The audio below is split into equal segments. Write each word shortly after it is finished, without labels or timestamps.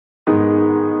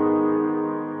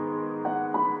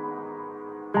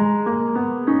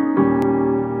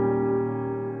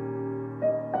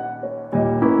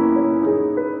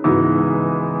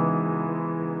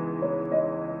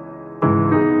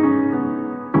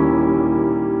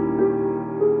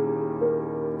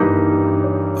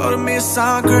me, it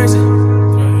sound crazy.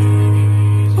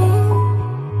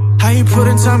 How you put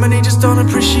in time and they just don't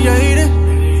appreciate it.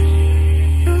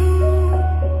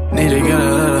 Need to get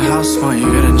out of the house when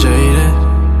you getting jaded.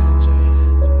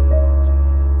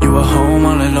 You at home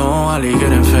all alone while you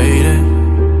getting faded.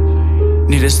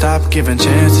 Need to stop giving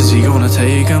chances, you gonna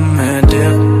take them and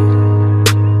dip.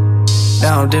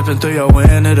 Now I'm dipping through your way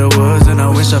into the woods, and I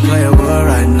wish I play it would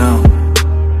right now.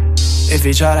 If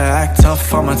you try to act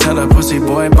tough, I'ma tell a pussy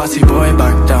boy, bossy boy,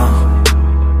 back down.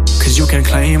 Cause you can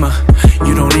claim her,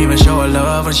 you don't even show her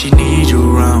love when she need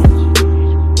you around.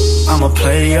 I'm a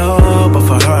player, but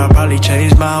for her I probably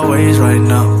change my ways right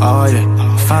now. Oh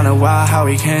yeah, finding why, how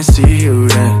he can't see you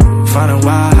then. Finding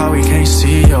why, how he can't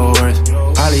see your worth.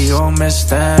 Probably you'll miss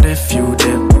that if you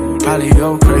did. Probably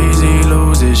go crazy,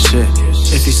 lose his shit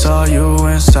if he saw you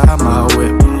inside my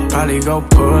whip. Probably go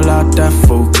pull out that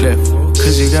full clip,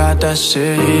 cause you got that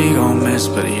shit he gon' miss,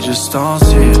 but he just don't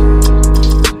see it.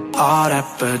 All that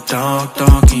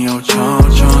badonk in your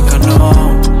trunk, I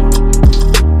know.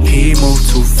 He moved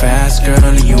too fast, girl,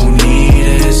 and you need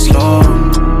it slow.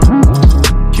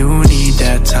 You need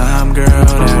that time, girl,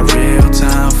 that real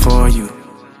time for you.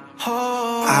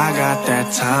 I got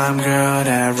that time, girl,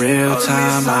 that real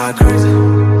time I do.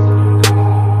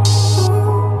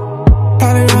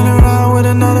 Probably running around with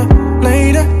another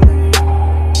lady.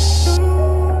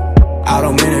 I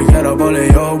don't mean to get up all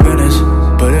of your business,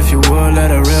 but if you would,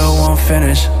 let a real one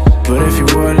finish. But if you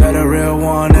would, let a real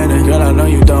one in it. Girl, I know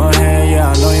you done here,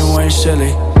 yeah, I know you ain't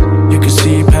silly. You can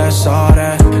see past all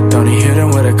that. Don't need hit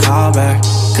him with a call back.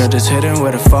 Girl, just hit him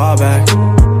with a fallback.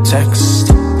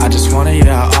 Text, I just wanna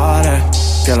hear all that.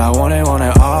 Girl, I want it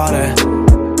all that.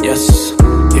 Yes,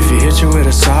 if he hit you with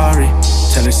a sorry,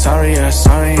 tell it sorry, yeah,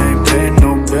 sorry, I ain't paying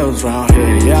no bills round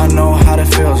here. Yeah, I know how that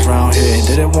feels round here.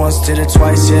 Did it once, did it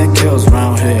twice, yeah, it kills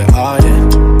round here. Oh yeah.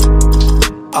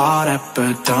 All that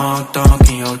badonk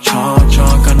in your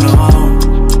trunk, I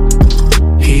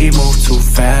know. He moved too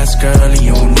fast, girl, and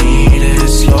you need it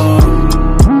slow.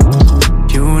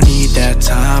 You need that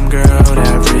time, girl,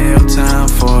 that real time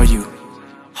for you.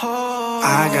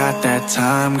 I got that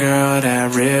time, girl,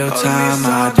 that real time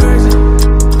I do.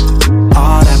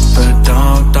 All that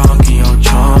badonk in your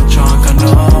trunk, I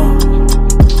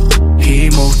know. He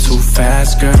moved too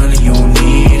fast, girl, and you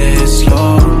need it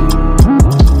slow.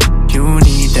 You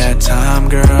need that time,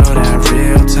 girl, that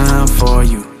real time for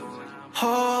you.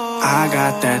 I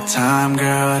got that time,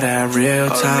 girl, that real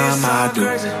time I do.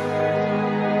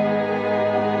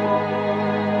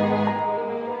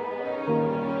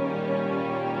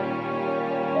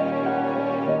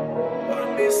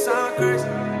 It sound crazy.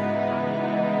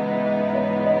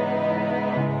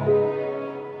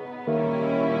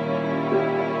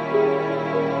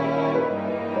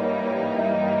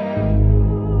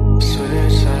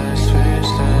 Switch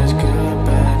sides, good,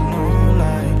 bad, no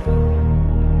light.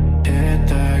 Hit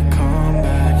that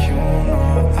comeback, you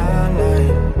know I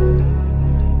like.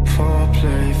 4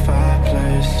 play, 5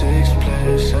 play, 6 play,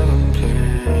 7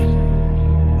 play.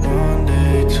 1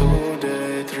 day, 2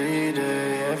 day, 3 day,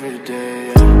 every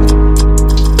day.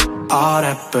 All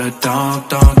that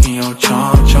badonk in your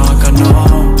trunk, I know.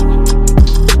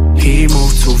 He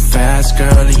moved too fast,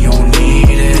 girl, and you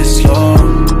need it slow.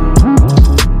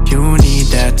 You need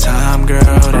that time, girl,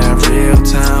 that real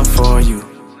time for you.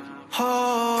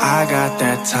 I got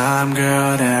that time,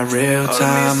 girl, that real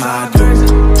time I do.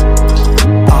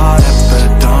 All that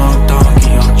badonk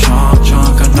in your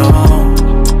trunk, I know.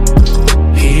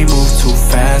 He moved too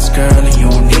fast, girl, and you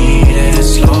need it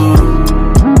slow.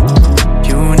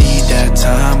 That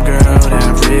time, girl,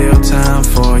 that real time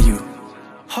for you.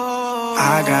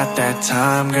 I got that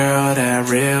time, girl, that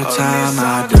real time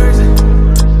I do.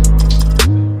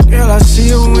 Girl, I see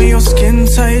you in your skin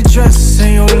tight dress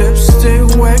and your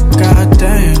lipstick wet,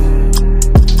 goddamn.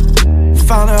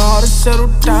 Found it hard to settle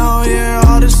down, yeah,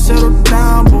 hard to settle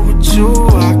down, but with you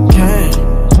I can't.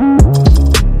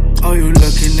 Oh, you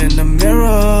looking in the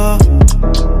mirror.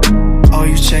 Oh,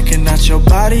 you checking out your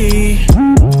body.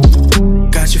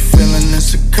 Got you feeling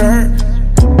insecure.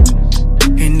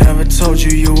 He never told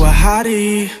you you were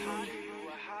hottie.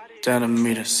 Telling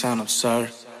me to sound absurd.